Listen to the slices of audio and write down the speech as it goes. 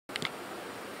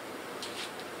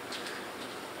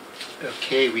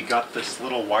Okay, we got this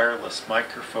little wireless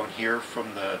microphone here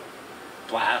from the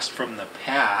blast from the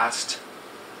past,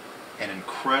 and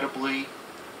incredibly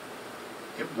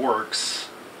it works.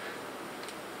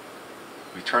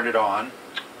 We turn it on,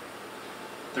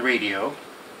 the radio,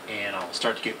 and I'll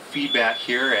start to get feedback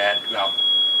here at about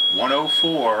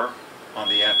 104 on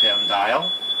the FM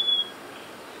dial,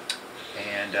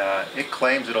 and it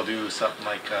claims it'll do something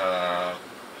like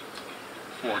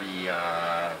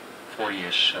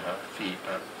 40-ish feet,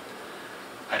 but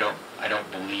I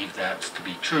don't believe that's to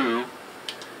be true.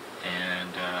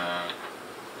 And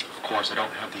of course I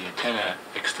don't have the antenna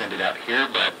extended out here,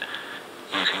 but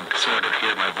you can sort of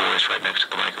hear my voice right next to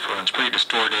the microphone. It's pretty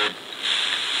distorted.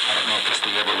 I don't know if this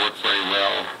thing ever worked very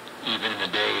well, even in the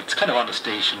day. It's kind of on the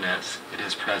station as it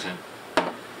is present.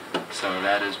 So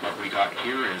that is what we got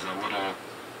here, is a little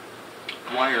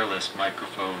wireless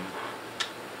microphone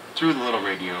through the little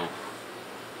radio,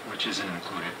 which isn't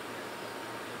included.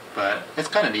 But it's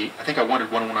kind of neat. I think I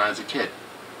wanted one when I was a kid.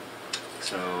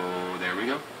 So there we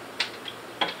go.